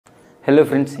Hello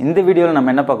friends, in this video we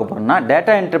will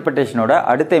data interpretation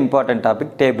அடுத்த important topic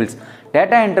tables.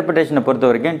 Data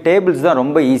interpretation tables தான்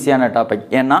ரொம்ப ஈஸியான topic.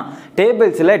 ஏன்னா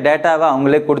டேபிள்ஸ்ல டேட்டாவை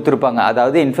அவங்களே கொடுத்திருப்பாங்க.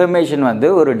 அதாவது இன்ஃபர்மேஷன் வந்து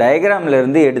ஒரு டயகிராம்ல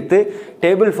இருந்து எடுத்து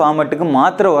டேபிள் ஃபார்மட்டுக்கு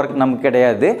மாத்திர வர்க் நமக்கு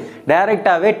கிடையாது.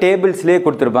 டைரக்டாவே டேபிள்ஸ்லயே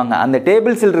கொடுத்திருப்பாங்க. அந்த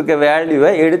டேபிள்ஸ்ல இருக்க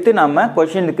வேல்யூவை எடுத்து நம்ம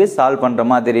क्वेश्चनக்கு சால்வ் பண்ற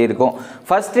மாதிரி இருக்கும்.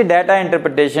 ஃபர்ஸ்ட் டேட்டா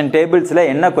இன்டர்பிரேஷன் டேபிள்ஸ்ல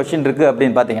என்ன क्वेश्चन இருக்கு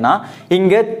அப்படினு பாத்தீங்கன்னா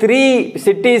இங்க 3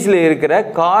 சிட்டிஸ்ல இருக்கிற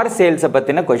கார் சேல்ஸ்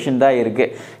பத்தின क्वेश्चन தான் இருக்கு.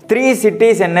 3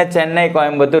 சிட்டிஸ் என்ன சென்னை,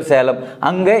 கோயம்புத்தூர், சேலம்.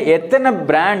 அங்க எத்தனை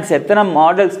brands எத்தனை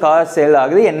மாடல்ஸ் கார் சேல்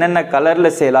ஆகுது, என்னென்ன கலர்ல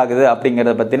சேல் ஆகுது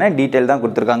அப்படிங்கறத பத்தின டீடைல் தான்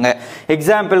கொடுத்திருக்காங்க.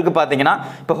 எக்ஸாம்பிளுக்கு பாத்தீங்கன்னா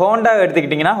இப்போ ஹோண்டா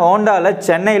எடுத்துக்கிட்டீங்கன்னா ஹோண்டால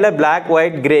சென்னையில Black,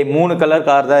 White, Grey 3 colour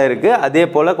car தான் இருக்கு. அதே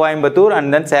போல கோயம்புத்தூர் and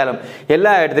then சேலம்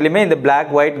எல்லா இடத்துலயுமே இந்த Black,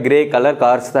 White, Grey colour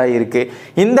cars தான் இருக்கு.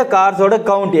 இந்த கார்ஸோட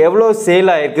கவுண்ட் எவ்வளவு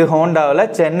சேல் ஆயிருக்கு ஹோண்டாவில்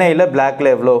சென்னையில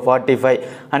Blackல எவ்வளவு 45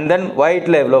 and then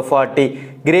Whiteல எவ்வளவு 40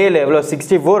 கிரேல எவ்வளோ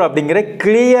 64 அப்படிங்கிற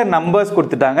கிளியர் நம்பர்ஸ்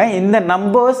கொடுத்துட்டாங்க. இந்த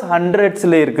நம்பர்ஸ்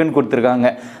ஹண்ட்ரட்ஸில் இருக்குன்னு கொடுத்துருக்காங்க.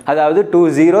 அதாவது 2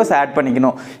 zeros ஆட்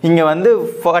பண்ணிக்கணும். இங்கே வந்து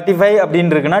 45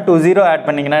 அப்படின்னு இருக்குன்னா 2 0 ஆட்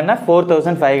பண்ணிங்கன்னா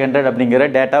 4500 அப்படிங்கிற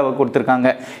டேட்டாவை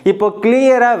கொடுத்துருக்காங்க. இப்போ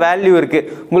கிளியராக வேல்யூ இருக்குது.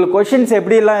 உங்களுக்கு கொஷின்ஸ்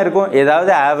எப்படிலாம் இருக்கும்,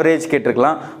 ஏதாவது ஆவரேஜ்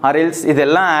கேட்டிருக்கலாம், ஆர்எல்ஸ்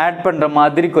இதெல்லாம் ஆட் பண்ணுற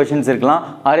மாதிரி கொஷின்ஸ் இருக்கலாம்,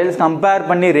 ஆர்எல்ஸ் கம்பேர்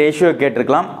பண்ணி ரேஷியோ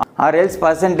கேட்டிருக்கலாம், ஆர்எல்ஸ்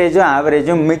பர்சன்டேஜும்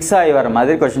ஆவரேஜும் மிக்ஸ் ஆகி வர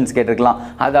மாதிரி கொஷின்ஸ் கேட்டிருக்கலாம்.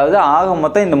 அதாவது ஆக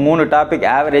மொத்தம் இந்த 3 topic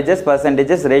averages,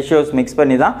 percentages, ratios mix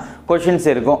பண்ணி தான் கொஷின்ஸ்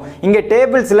இருக்கும். இங்கே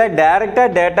டேபிள்ஸில் டைரெக்டாக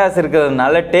டேட்டாஸ்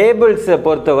இருக்கிறதுனால டேபிள்ஸை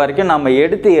பொறுத்த வரைக்கும் நம்ம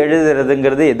எடுத்து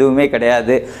எழுதுறதுங்கிறது எதுவுமே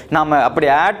கிடையாது. நம்ம அப்படி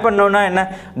ஆட் பண்ணோம்னா என்ன,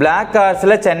 பிளாக்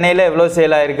கார்ஸில் சென்னையில் எவ்வளோ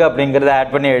சேல் ஆயிருக்கு அப்படிங்கிறத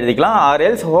ஆட் பண்ணி எழுதிக்கலாம்.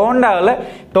 ஆர்எல்ஸ் ஹோண்டாவில்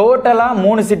டோட்டலாக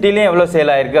 3 சிட்டிலையும் எவ்வளோ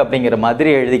சேல் ஆயிருக்கு அப்படிங்கிற மாதிரி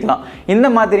எழுதிக்கலாம். இந்த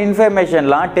மாதிரி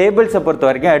இன்ஃபர்மேஷன்லாம் டேபிள்ஸை பொறுத்த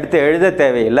வரைக்கும் எடுத்து எழுத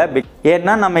தேவையில்லை.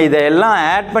 ஏன்னா நம்ம இதெல்லாம்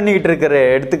ஆட் பண்ணிக்கிட்டு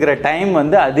எடுத்துக்கிற டைம்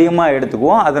வந்து அதிகமாக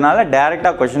எடுத்துக்குவோம். அதனால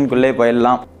டைரக்டாக கொஸ்டின்குள்ளே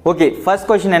போயிடலாம். ஓகே, ஃபர்ஸ்ட்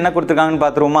கொஸ்டின் என்ன கொடுத்துருக்காங்கன்னு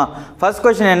பார்த்துருவோமா. ஃபர்ஸ்ட்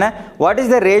கொஸ்டின் என்ன, what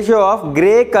is the ratio of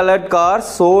grey coloured car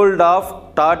sold of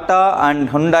Tata and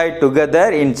Hyundai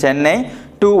together in Chennai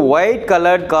to white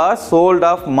colored cars sold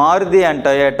of Maruti and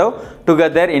Toyota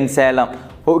together in Salem.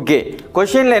 Okay,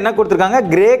 கொஸ்டின்ல என்ன கொடுத்துருக்காங்க,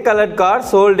 grey colour car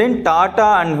sold in Tata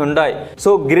and Hyundai.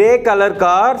 So grey colour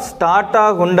cars Tata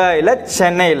ஹுண்டாயில்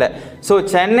சென்னையில். So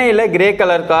சென்னையில் grey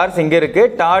colour cars இங்கே இருக்கு,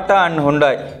 Tata and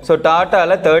Hyundai. So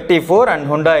டாட்டாவில் 34 and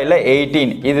ஹுண்டாயில்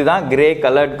 18. இதுதான் grey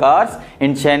coloured cars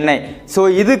இன் Chennai. So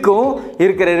இதுக்கும்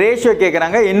இருக்கிற ரேஷியோ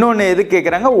கேட்குறாங்க. இன்னொன்று எது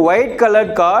கேட்குறாங்க, white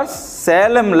coloured cars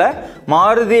சேலமில்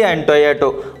Maruti and Toyota.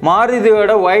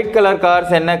 மாருதியோட white colour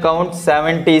cars என்ன கவுண்ட்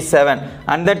 77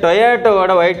 அந்த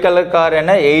டொயோட்டோவோட ஒயிட் கலர் கார்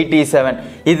என்ன 87.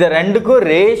 இது ரெண்டுக்கும்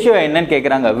ரேஷியோ என்னன்னு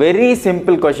கேட்குறாங்க. Very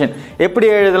simple question. எப்படி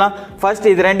எழுதலாம்,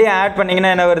 ஃபர்ஸ்ட் இது ரெண்டையும் ஆட்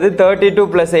பண்ணிங்கன்னா என்ன வருது, 32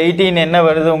 + 18 என்ன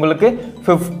வருது உங்களுக்கு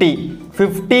 50.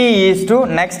 50 is to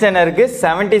next என்ன இருக்கு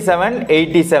 77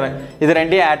 87. இது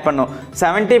ரெண்டையும் ஆட் பண்ணும்.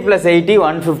 70 + 80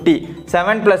 150,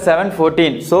 7 + 7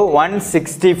 14. ஸோ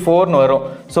 164 வரும்.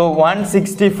 ஸோ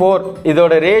 164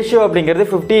 இதோட ரேஷியோ அப்படிங்கிறது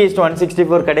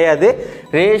 50:164 கிடையாது.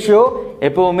 ரேஷியோ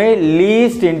எப்போவுமே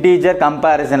லீஸ்ட் இன்டீஜர்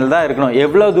கம்பேரிசனில் தான் இருக்கணும்.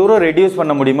 எவ்வளோ தூரம் ரெடியூஸ்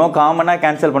பண்ண முடியுமோ, காமனாக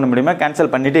கேன்சல் பண்ண முடியுமோ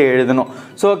கேன்சல் பண்ணிட்டு எழுதணும்.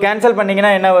 ஸோ கேன்சல்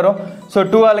பண்ணிங்கன்னா என்ன வரும், ஸோ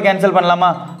 2ஆல் கேன்சல் பண்ணலாமா,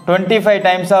 25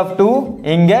 டைம்ஸ் ஆஃப் 2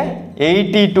 இங்கே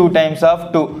 82 டைம்ஸ் ஆஃப்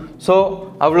 2. ஸோ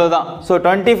அவ்வளோதான். ஸோ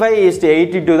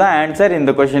 25:82 தான் ஆன்சர்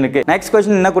இந்த கொஸ்டினுக்கு. நெக்ஸ்ட்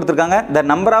கொஸ்டின் என்ன கொடுத்துருக்காங்க, the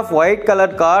number of white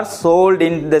colour cars sold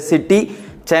in the city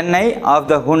Chennai of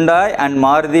the Hyundai and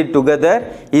Maruti together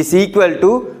is equal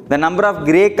to the number of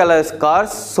grey color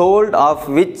cars sold of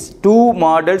which 2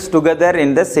 models together in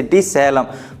the city Salem.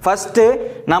 First,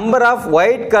 number of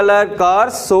white color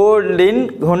cars sold in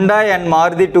Hyundai and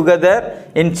Maruti together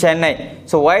in Chennai.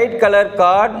 So white color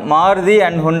car Maruti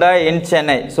and Hyundai in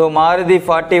Chennai. So Maruti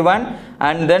 41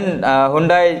 and then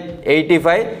Hyundai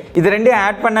 85. இது ரெண்டையும்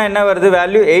add பண்ணால் என்ன வருது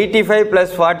value, 85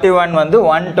 + 41 வந்து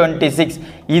 126.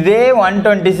 இதே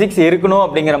 126 இருக்கணும்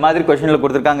அப்படிங்கிற மாதிரி கொஸ்டினில்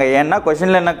கொடுத்துருக்காங்க. ஏன்னா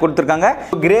கொஸ்டினில் என்ன கொடுத்துருக்காங்க,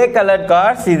 கிரே கலர்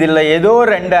கார்ஸ் இதில் ஏதோ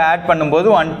 2 ஆட் பண்ணும்போது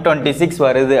 126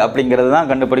 வருது அப்படிங்கிறது தான்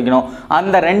கண்டுபிடிக்கணும்.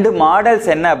 அந்த 2 மாடல்ஸ்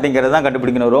என்ன அப்படிங்கிறது தான்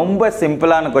கண்டுபிடிக்கணும். ரொம்ப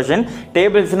சிம்பிளான கொஸ்டின்.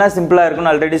 டேபிள்ஸ்னால் சிம்பிளாக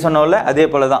இருக்குன்னு ஆல்ரெடி சொன்னோம்ல, அதே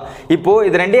போல தான். இப்போது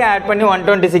இது ரெண்டையும் ஆட் பண்ணி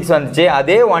 126 வந்துச்சு.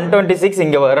 அதே 126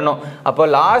 இங்கே வரணும். அப்போ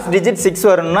லாஸ்ட் டிஜிட் 6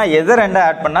 வரணும்னா எதை 2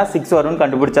 ஆட் பண்ணால் 6 வரும்னு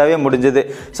கண்டுபிடிச்சாவே முடிஞ்சது.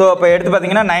 ஸோ அப்போ எடுத்து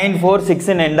பார்த்தீங்கன்னா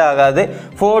 946 எண்ட் ஆகாது,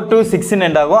 426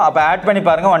 எண்ட் ஆகும். அப்போ ஆட் பண்ணி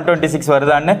பாருங்க 126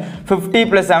 வருதான்னு. 50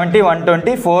 + 70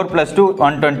 120, 4 + 2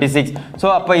 126. ஸோ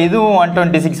அப்போ இதுவும்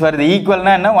 126 வருது.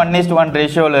 ஈக்குவல்னா என்ன, 1:1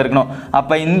 ரேஷியோவில் இருக்கணும்.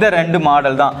 அப்போ இந்த 2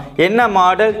 மாடல் தான். என்ன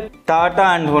model, Tata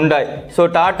and Hyundai. So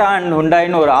Tata and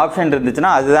ஹுண்டாய்னு ஒரு ஆப்ஷன்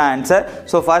இருந்துச்சுன்னா அதுதான் answer.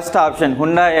 So first option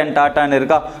Hyundai and டாட்டான்னு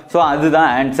இருக்கா, ஸோ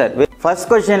அதுதான் ஆன்சர். ஃபர்ஸ்ட்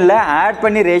கொஸ்டினில் ஆட்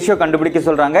பண்ணி ரேஷியோ கண்டுபிடிக்க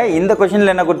சொல்கிறாங்க. இந்த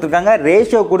கொஸ்டினில் என்ன கொடுத்துருக்காங்க,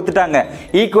 ரேஷியோ கொடுத்துட்டாங்க.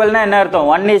 ஈக்குவல்னா என்ன அர்த்தம்,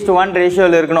 1:1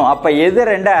 ரேஷியோவில் இருக்கணும். அப்போ எது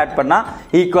ரெண்டு ஆட் பண்ணால்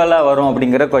ஈக்குவலாக வரும்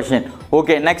அப்படிங்கிற கொஸ்டின்.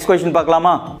 ஓகே, நெக்ஸ்ட் கொஸ்டின்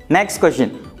பார்க்கலாமா. Next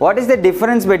question, what is the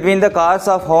difference between the cars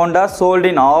of Honda sold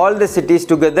in all the cities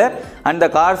together and the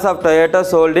cars of Toyota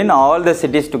sold in all the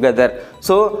cities together?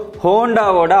 So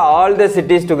ஹோண்டாவோட all the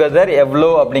cities together எவ்வளோ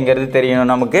அப்படிங்கிறது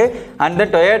தெரியணும் நமக்கு, அந்த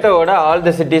டொயோட்டாவோட all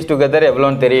the cities together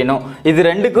எவ்வளோன்னு தெரியணும். இது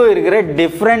ரெண்டுக்கும் இருக்கிற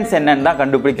டிஃப்ரென்ஸ் என்னன்னு தான்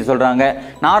கண்டுபிடிக்க சொல்கிறாங்க.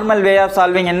 நார்மல் வே ஆஃப்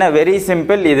சால்விங் என்ன, வெரி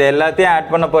சிம்பிள். இது எல்லாத்தையும்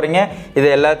ஆட் பண்ண போகிறீங்க, இது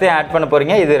எல்லாத்தையும் ஆட் பண்ண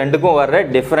போகிறீங்க. இது ரெண்டுக்கும் வர்ற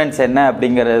டிஃப்ரென்ஸ் என்ன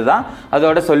அப்படிங்கிறது தான்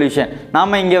அதோட சொல்யூஷன்.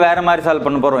 நாம் இங்கே வேறு மாதிரி சால்வ்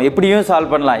பண்ண போகிறோம், எப்படியும்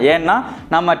சால்வ் பண்ணலாம். ஏன்னா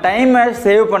நம்ம டைமை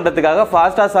சேவ் பண்ணுறதுக்காக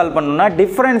ஃபாஸ்ட்டாக சால்வ் பண்ணணும்னா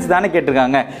டிஃப்ரென்ஸ் தானே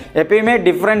கேட்டிருக்காங்க. எப்பயுமே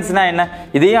டிஃப்ரென்ஸ்னா என்ன,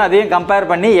 இதையும் அதையும் கம்பேர்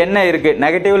பண்ணி என்ன இருக்குது,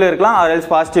 நெகட்டிவ்ல இருக்கலாம் ஆர்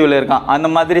எல்ஸ் பாசிட்டிவ்ல இருக்கலாம், அந்த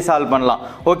மாதிரி சால்வ் பண்ணலாம்.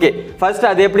 ஓகே, ஃபர்ஸ்ட்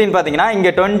அது எப்படின்னு பார்த்தீங்கன்னா,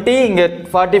 இங்கே 20 இங்கே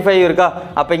 45 இருக்கா,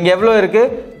 அப்போ இங்கே எவ்வளோ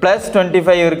இருக்குது,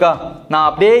 +25 இருக்கா. நான்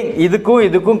அப்படியே இதுக்கும்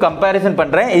இதுக்கும் கம்பேரிசன்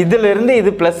பண்ணுறேன். இதிலிருந்து இது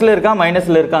ப்ளஸில் இருக்கா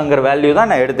மைனஸில் இருக்காங்கிற வேல்யூ தான்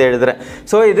நான் எடுத்து எழுதுறேன்.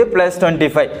 ஸோ இது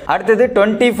 +25. அடுத்தது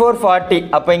 24 40,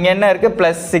 அப்போ இங்கே என்ன இருக்குது,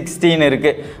 +16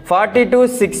 இருக்குது. 42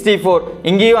 64,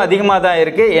 இங்கேயும் அதிகமாக தான்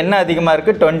இருக்குது. என்ன அதிகமாக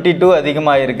இருக்குது, 22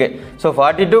 அதிகமாக இருக்குது. ஸோ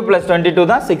 42 + 22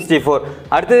 தான் 64.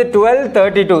 அடுத்தது 12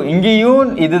 32,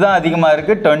 இங்கேயும் இதுதான் அதிகமாக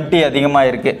இருக்குது, 20 அதிகமாக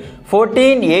இருக்குது.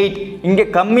 14 8, இங்கே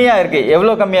கம்மியாக இருக்குது.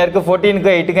 எவ்வளோ கம்மியாக இருக்குது,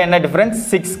 14க்கு 8க்கு என்ன டிஃப்ரென்ஸ்,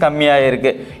 6 கம்மியாக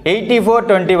இருக்குது. 84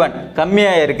 21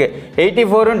 கம்மியாக இருக்குது.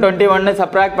 84ம் 21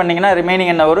 சப்ராக்ட் பண்ணிங்கன்னா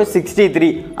ரிமைனிங் என்ன வரும், 63.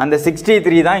 அந்த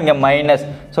 63 தான் இங்கே மைனஸ்.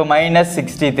 ஸோ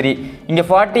 -63. இங்கே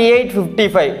 48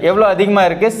 55, எவ்வளோ அதிகமாக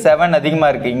இருக்குது, 7 அதிகமாக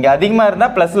இருக்குது. இங்கே அதிகமாக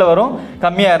இருந்தால் ப்ளஸில் வரும்,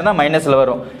 கம்மியாக இருந்தால் மைனஸில்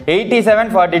வரும்.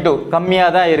 87 42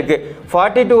 கம்மியாக தான் இருக்குது.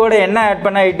 42ஓட என்ன ஆட்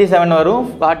பண்ணால் 87 வரும்,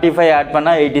 45 ஆட்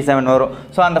பண்ணால் 87 வரும்.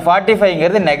 ஸோ அந்த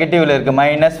 45ங்கிறது நெகட்டிவ்ல இருக்குது,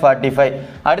 -45.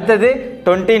 அடுத்தது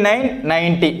 29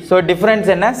 90, ஸோ டிஃப்ரென்ஸ்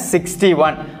என்ன,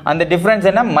 61. அந்த டிஃப்ரென்ஸ்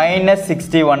என்ன,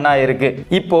 -61 இருக்குது.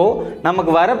 இப்போது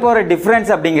நமக்கு வரப்போகிற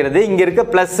டிஃப்ரென்ஸ் அப்படிங்கிறது இங்கே இருக்க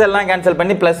ப்ளஸ் எல்லாம் கேன்சல்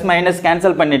பண்ணி ப்ளஸ் மைனஸ்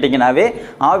கேன்சல் பண்ணிட்டீங்கன்னாவே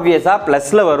ஆப்வியஸாக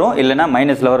ப்ளஸில் வரும், இல்லைனா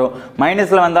மைனஸில் வரும்.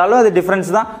 மைனஸில் வந்தாலும் அது டிஃப்ரென்ஸ்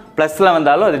தான், ப்ளஸில்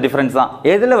வந்தாலும் அது டிஃப்ரென்ஸ் தான்.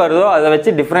 எதில் வருதோ அதை வச்சு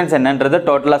டிஃப்ரென்ஸ் என்னன்றதை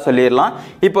டோட்டலாக சொல்லிடலாம்.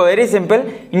 இப்போ வெரி சிம்பிள்,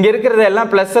 இங்கே இருக்கிறது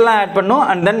எல்லாம் ப்ளஸ் எல்லாம் ஆட் பண்ணும்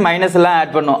அண்ட் தென் மைனஸ் எல்லாம்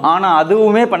ஆட் பண்ணும். ஆனால்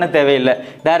அதுவுமே பண்ண தேவையில்லை,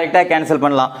 டைரெக்டாக கேன்சல்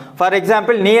பண்ணலாம். ஃபார்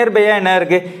எக்ஸாம்பிள் நியர்பையாக என்ன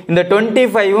இருக்குது, இந்த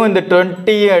 25ம் இந்த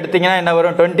 20 எடுத்திங்கன்னா என்ன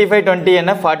வரும், 25 20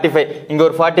 என்ன 45, இங்கே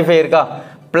ஒரு 45 இருக்கா,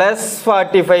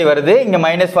 +45 வருது, இங்கே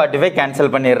 -45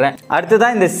 கேன்சல் பண்ணிடுறேன்.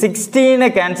 அடுத்ததான் இந்த 16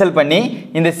 கேன்சல் பண்ணி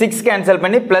இந்த 6 கேன்சல்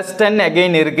பண்ணி +10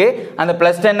 அகெயின் இருக்குது, அந்த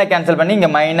 +10 கேன்சல் பண்ணி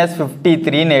இங்கே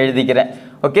 -53ன்னு எழுதிக்கிறேன்.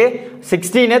 ஓகே,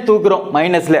 16 தூக்குறோம்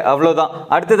மைனஸில், அவ்வளோதான்.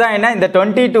 அடுத்ததான் என்ன, இந்த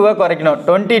 22 குறைக்கணும்.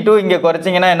 22 இங்கே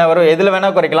குறைச்சிங்கன்னா என்ன வரும், எதில்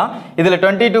வேணால் குறைக்கலாம். இதில்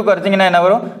 22 குறைச்சிங்கன்னா என்ன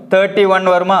வரும், 31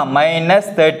 வருமா,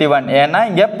 -31. ஏன்னா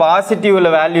இங்கே பாசிட்டிவில்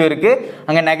வேல்யூ இருக்குது,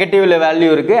 அங்கே நெகட்டிவில் வேல்யூ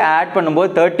இருக்குது. ஆட்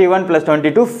பண்ணும்போது 31 +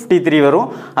 22 53 வரும்.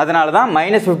 அதனால தான்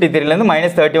 -53லேருந்து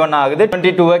 -31 ஆகுது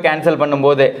 22 கேன்சல்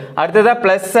பண்ணும்போது. அடுத்ததாக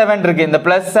 +7 இருக்குது, இந்த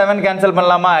 +7 கேன்சல்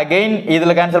பண்ணலாமா, அகெயின்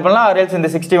இதில் கேன்சல் பண்ணலாம், ஆர் எல்ஸ்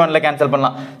இந்த 61ல் கேன்சல்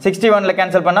பண்ணலாம். 61ல்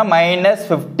கேன்சல் பண்ணால்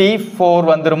 -54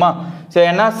 வந்துருமா. ஸோ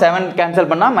ஏன்னா 7 கேன்சல்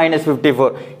பண்ணால் -54.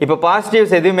 இப்போ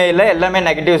பாசிட்டிவ்ஸ் எதுவுமே இல்லை, எல்லாமே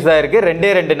நெகட்டிவ்ஸ் தான் இருக்குது.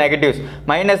 ரெண்டு நெகட்டிவ்ஸ்,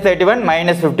 -31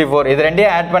 -54. இது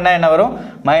ரெண்டையும் ஆட் பண்ணால் என்ன வரும்,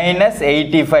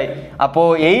 -85.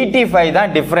 அப்போது 85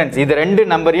 தான் டிஃப்ரென்ஸ். இது ரெண்டு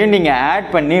நம்பரையும் நீங்கள் ஆட்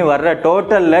பண்ணி வர்ற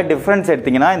டோட்டலில் டிஃப்ரென்ஸ்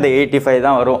எடுத்திங்கன்னா இந்த 85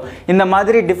 தான் வரும். இந்த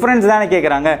மாதிரி டிஃப்ரென்ஸ் தானே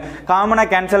கேட்குறாங்க, காமனாக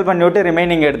கேன்சல் பண்ணிவிட்டு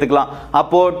ரிமைனிங் எடுத்துக்கலாம்.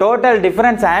 அப்போது டோட்டல்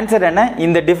டிஃப்ரென்ஸ் ஆன்சர் என்ன,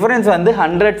 இந்த டிஃப்ரென்ஸ் வந்து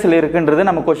ஹண்ட்ரட்ஸில் இருக்குன்றது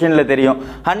நம்ம கொஷினில் தெரியும்.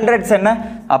 ஹண்ட்ரட்ஸ் என்ன,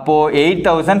 அப்போது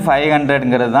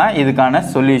 8500ங்கிறது தான் இதுக்கான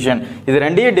சொல்யூஷன். இது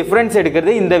ரெண்டையும் டிஃப்ரென்ஸ்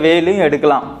எடுக்கிறது இந்த வேலையும்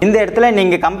எடுக்கலாம். இந்த இடத்துல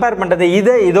நீங்கள் கம்பேர் பண்ணுறது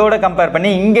இதை இதோட கம்பேர் பண்ணி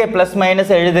இங்கே ப்ளஸ்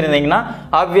மைனஸ் எழுதிருந்தீங்கன்னா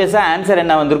ஆப்வியஸாக ஆன்சர்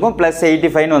என்ன வந்திருக்கும்,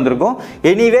 +85 வந்திருக்கும்.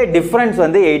 எனிவே டிஃப்ரென்ஸ்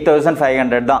வந்து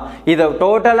 8500 தான். இதை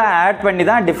டோட்டலாக ஆட் பண்ணி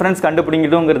தான் டிஃப்ரென்ஸ்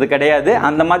கண்டுபிடிக்கணுங்கிறது கிடையாது.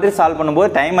 அந்த மாதிரி சால்வ்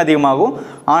பண்ணும்போது டைம் அதிகமாகும்.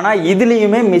 ஆனால்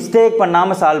இதுலேயுமே மிஸ்டேக்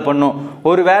பண்ணாமல் சால்வ் பண்ணும்.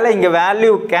 ஒரு வேளை இங்கே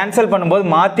வேல்யூ கேன்சல் பண்ணும்போது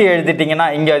மாற்றி எழுதிட்டிங்கன்னா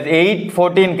இங்கே 8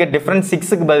 14க்கு டிஃப்ரென்ஸ்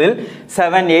 6க்கு பதில்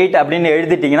 7 8 அப்படின்னு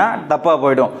எழுதிட்டிங்கன்னா தப்பாக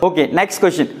போயிடும். Okay, next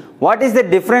question. What is the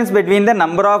difference between the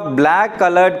number of black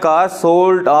colored cars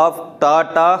sold of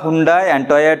TATA, Hyundai and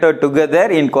Toyota together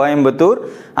in Coimbatore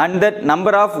and the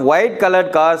number of white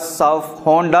colored cars of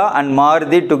Honda and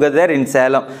Maruti together in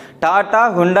Salem? TATA,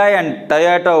 Hyundai and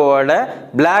Toyota ஓட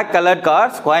black colored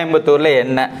cars கோயம்புத்தூரில்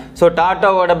என்ன? So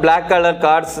டாட்டாவோட black colored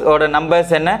cars ஓட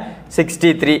numbers என்ன,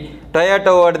 63.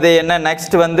 டொயோட்டோவோடது என்ன,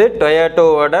 next வந்து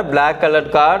டொயோட்டோவோட black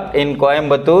colour car in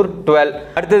Coimbatore 12.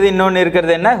 அடுத்தது இன்னொன்று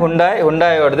இருக்கிறது என்ன,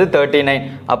 ஹுண்டாயோடது 39.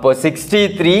 அப்போது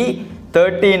 63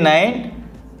 39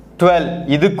 12.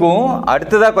 இதுக்கும்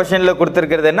அடுத்ததா क्वेश्चनல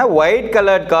கொடுத்திருக்கிறது என்ன white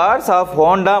colored cars of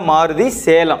Honda Maruti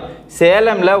Salem.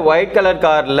 சேலம்ல white color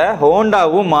carல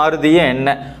ஹோண்டாவும் மாருதியும் என்ன?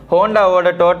 ஹோண்டாவோட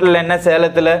டோட்டல் என்ன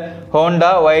சேலத்துல? Honda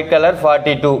white color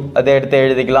 42. அதை எடுத்து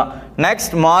எழுதிக்கலாம்.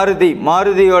 நெக்ஸ்ட்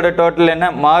மாருதியோட டோட்டல் என்ன?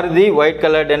 மாருதி white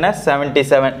colored என்ன?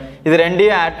 77. இது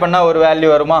ரெண்டையும் ஆட் பண்ணா ஒரு வேல்யூ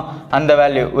வருமா? அந்த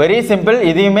வேல்யூ. Very simple.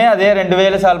 இதையுமே அதே ரெண்டு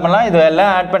வேல சால்வ் பண்ணலாம்.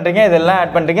 இதெல்லாம் ஆட் பண்றீங்க, இதெல்லாம்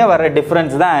ஆட் பண்றீங்க, வர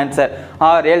டிஃபரன்ஸ் தான் ஆன்சர்.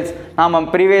 ஆர் எல்ஸ் நாம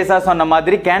ப்ரீவியஸா சொன்ன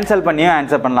மாதிரி கேன்சல் பண்ணியும்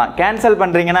ஆன்சர் பண்ணலாம். கேன்சல்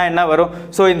பண்றீங்கன்னா என்ன வரும்?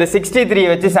 சோ இந்த 63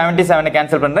 வச்சு 77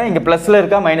 கேன்சல் பண்றேன். இங்க பிளஸ்ல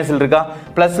இருக்கா மைனஸ்ல இருக்கா?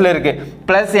 பிளஸ்ல இருக்கு.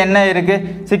 பிளஸ் என்ன இருக்கு?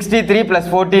 63 plus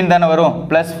 14 தான வரும்.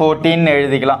 பிளஸ் 14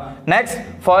 எழுதிக்கலாம். நெக்ஸ்ட்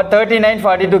 39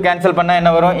 42 கேன்சல் பண்ணா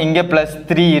என்ன வரும்? இங்க பிளஸ்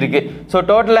 3 இருக்கு. சோ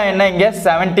டோட்டலா என்ன? இங்க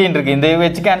 17 இருக்கு. இந்த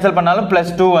வச்சு கேன்சல் பண்ணாலும்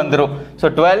பிளஸ் 2 வந்துரும். சோ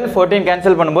 12 14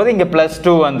 கேன்சல் பண்ணும்போது இங்க பிளஸ்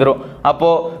 2 வந்துரும். அப்போ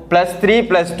பிளஸ் 3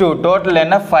 பிளஸ் 2 டோட்டல்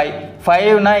என்ன?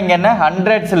 5 னா இங்க என்ன?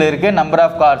 ஹண்ட்ரட்ஸ்ல இருக்கு நம்பர்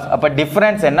ஆஃப் கார்ஸ். அப்ப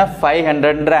டிஃபரன்ஸ் என்ன?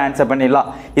 500ன்ற ஆன்சர் பண்ணிடலாம்.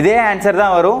 இதே ஆன்சர்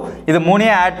தான் வரும். இது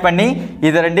மூணையும் ஆட் பண்ணி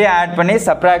இது ரெண்டையும் ஆட் பண்ணி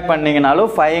சப்ட்ராக்ட்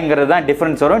பண்ணீங்கனாலும் 5ங்கிறது தான்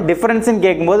டிஃபரன்ஸ் வரும். டிஃபரன்ஸ்னு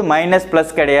கேட்கும்போது மைனஸ்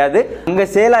பிளஸ் கிடையாது. அங்க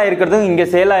சேல் ஆயிருக்கிறதுக்கும் இங்க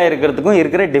சேல் ஆயிருக்கிறதுக்கும்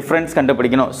இருக்கிற டிஃபரன்ஸ்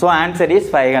கண்டுபிடிக்கணும். So answer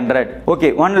is 500.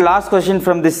 Okay, one last question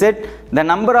from this set. The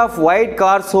number of white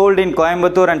cars sold in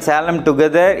Coimbatore and Salem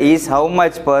together is how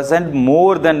much percent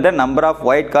more than the number of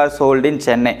white cars sold in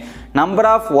Chennai? Number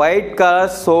of white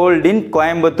cars sold in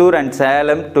Coimbatore and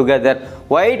Salem together.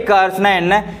 White cars na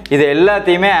enna? இது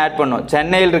எல்லாத்தையுமே add பண்ணும்.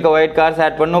 சென்னையில் இருக்க white cars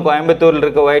add பண்ணும், கோயம்புத்தூர்ல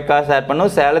இருக்க white cars add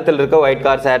பண்ணும், சேலத்தில் இருக்க white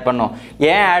cars ஆட் பண்ணும்.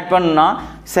 ஏன் ஆட் பண்ணுனா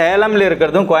சேலம்ல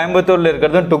இருக்கிறதும் கோயம்புத்தூர்ல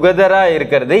இருக்கிறதும் டுகெதரா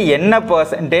இருக்கிறது என்ன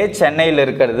பெர்சன்டேஜ் சென்னையில்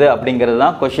இருக்கிறது அப்படிங்கிறது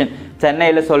தான் क्वेश्चन.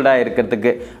 சென்னையில் சொல்றா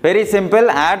இருக்கிறதுக்கு வெரி சிம்பிள்.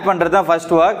 ஆட் பண்றது தான்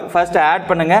ஃபர்ஸ்ட் ஒர்க். ஃபர்ஸ்ட் ஆட்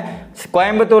பண்ணுங்க.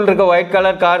 கோயம்புத்தூர்ல இருக்க ஒயிட்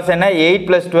கலர் கார்ஸ் என்ன? 8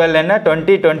 plus 12 என்ன?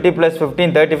 20 20 plus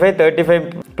 15 35 35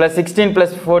 plus 16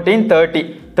 plus 14 30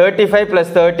 35 plus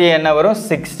 30 என்ன வரும்?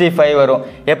 65 வரும்.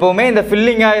 எப்பவுமே இந்த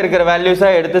ஃபில்லிங்கா இருக்கிற வேல்யூஸா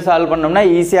எடுத்து சால்வ் பண்ணோம்னா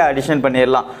ஈஸியா அடிஷன்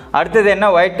பண்ணிடலாம். அடுத்தது என்ன?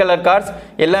 ஒயிட் கலர் கார்ஸ்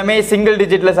எல்லாமே சிங்கிள்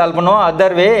டிஜிட்ல சால்வ் பண்ணுவோம்.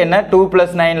 அதர் வே என்ன? 2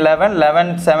 plus 9 11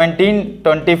 11 17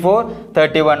 24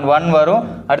 31 1 வரும்.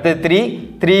 அடுத்து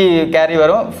 3 கேரி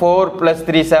வரும். 4 plus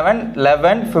 3 7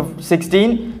 11 16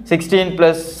 16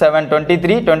 plus 7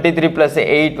 23 23 plus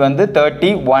 8 வந்து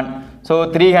 31. So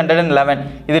 311.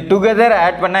 இது டுகெதர்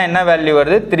ஆட் பண்ணா என்ன வேல்யூ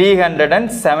வருது?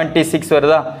 376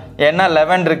 வருதா? ஏன்னா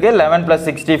 11 இருக்கு. 11 plus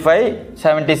 65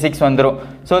 76 வந்துரும்.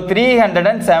 So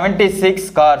 376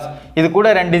 cars. இது கூட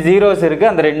ரெண்டு ஜீரோஸ் இருக்கு.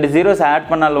 அந்த ரெண்டு ஜீரோஸ் ஆட்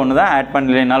பண்ணாலும் ஒன்று தான், ஆட்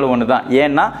பண்ணலைனாலும் ஒன்று தான்.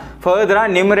 ஏன்னா ஃபர்தரா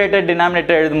நியூமரேட்டர்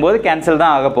டினாமினேட்டர் எழுதும்போது கேன்சல்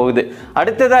தான் ஆக போகுது.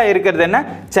 அடுத்ததா இருக்கிறது என்ன?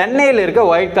 சென்னையில் இருக்க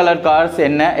ஒயிட் கலர் கார்ஸ்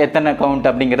என்ன? எத்தனை கவுண்ட்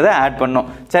அப்படிங்கிறத ஆட் பண்ணும்.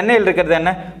 சென்னையில் இருக்கிறது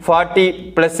என்ன? 40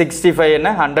 plus 65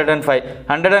 என்ன? 105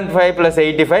 105 plus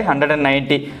 85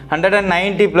 190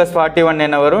 190 plus 41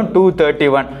 என்ன வரும்?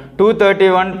 231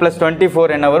 231 plus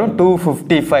 24 என்ன வரும்?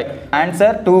 255.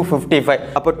 ஆன்சர் 255.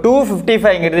 அப்போ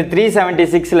 255ங்கிறது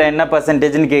 376ல என்ன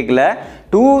பர்சன்டேஜ்னு கேட்கல,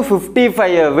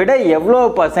 255 விட எவ்வளோ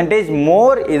பர்சன்டேஜ்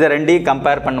மோர் இதை ரெண்டையும்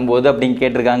கம்பேர் பண்ணும்போது அப்படின்னு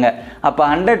கேட்டிருக்காங்க. அப்போ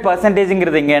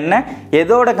 100%ங்கிறது இங்கே என்ன?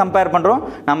 எதோட கம்பேர் பண்ணுறோம்?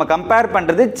 நம்ம கம்பேர்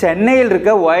பண்ணுறது சென்னையில்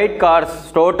இருக்க ஒயிட் கார்ஸ்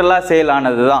டோட்டலாக சேல்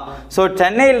ஆனது தான். ஸோ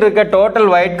சென்னையில் இருக்க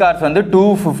டோட்டல் ஒயிட் கார்ஸ் வந்து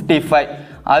 255.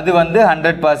 அது வந்து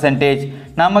 100%.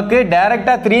 நமக்கு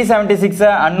டைரக்டா 376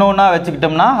 அன்னோனா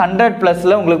வச்சுக்கிட்டோம்னா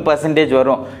 100+ உங்களுக்கு பர்சன்டேஜ்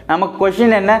வரும். நமக்கு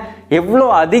क्वेश्चन என்ன? எவ்வளோ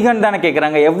அதிகம் தானே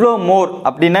கேட்குறாங்க. எவ்வளோ மோர்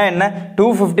அப்படின்னா என்ன?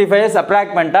 255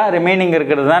 சப்ராக்ட் பண்ணிட்டா ரிமைனிங்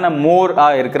இருக்கிறது தானே மோர்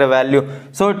இருக்கிற வேல்யூ.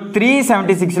 ஸோ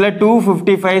 376ல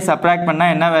 255 சப்ராக்ட் பண்ணா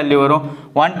என்ன வேல்யூ வரும்?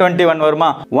 121 வருமா?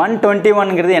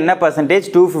 121ங்கிறது என்ன பர்சன்டேஜ்?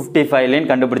 255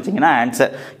 கண்டுபிடிச்சிங்கன்னா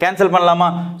ஆன்சர். கேன்சல் பண்ணலாமா?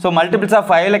 ஸோ மல்டிபிள்ஸ்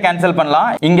ஆஃப் 5ல கேன்சல் பண்ணலாம்.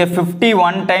 இங்கே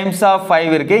 51 டைம்ஸ் ஆஃப்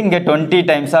 5 இருக்கு, இங்கே 20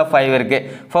 டைம்ஸ் ஆஃப் 5 இருக்கு.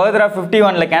 ஃபர்தரா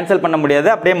 51ல கேன்சல் பண்ண முடியாது,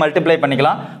 அப்படியே மல்டிப்ளை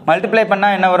பண்ணிக்கலாம். மல்டிப்ளை பண்ணா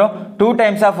என்ன வரும்? 2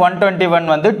 டைம்ஸ் ஆஃப் 121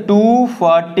 வந்து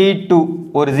 242.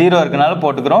 ஒரு ஜீரோ இருக்கனால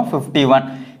போட்டுக்கிறோம் 51.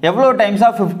 எவ்வளோ டைம்ஸ்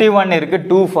ஆஃப் 51 இருக்கு?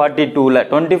 242ல.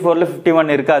 24ல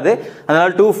 51 இருக்காது, அதனால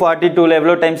 242ல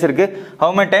எவ்வளோ டைம்ஸ் இருக்கு?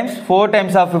 how many times? 4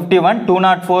 times of 51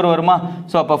 204 வருமா?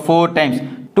 ஸோ அப்போ 4 times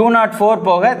 204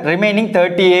 போக ரிமைனிங்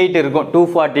 38 இருக்கும்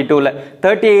 242ல.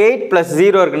 38 plus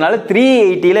 0 இருக்கனால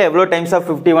 380ல எவ்வளோ டைம்ஸ் ஆஃப்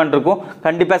 51 இருக்கும்?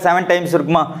 கண்டிப்பாக 7 டைம்ஸ்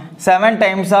இருக்குமா? 7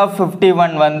 டைம்ஸ் ஆஃப்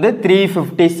 51 வந்து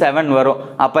 357 வரும்.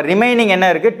 அப்போ ரிமைனிங் என்ன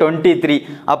இருக்கு? 23.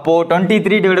 அப்போ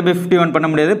 23 டிவைட் பை 51 பண்ண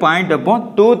முடியாது, பாயிண்ட் வைப்போம்.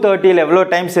 230ல எவ்வளோ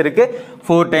டைம்ஸ் இருக்கு?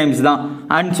 4 டைம்ஸ் தான்.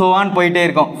 அண்ட் ஸோ ஆன் போயிட்டே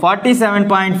இருக்கும்.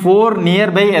 47.4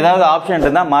 நியர்பை ஏதாவது ஆப்ஷன்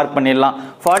இருந்தால் மார்க் பண்ணிடலாம்.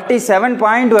 47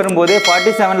 பாயிண்ட் வரும்போதே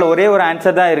 47ல ஒரே ஒரு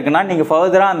ஆன்சர் தான் இருக்குன்னா நீங்கள்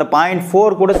ஃபர்தராக அந்த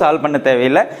 0.4 கூட சால்வ் பண்ண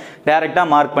தேவையில்லை,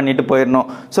 டைரெக்டாக மார்க் பண்ணிட்டு போயிடணும்.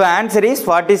 So answer is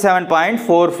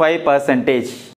 47.45%.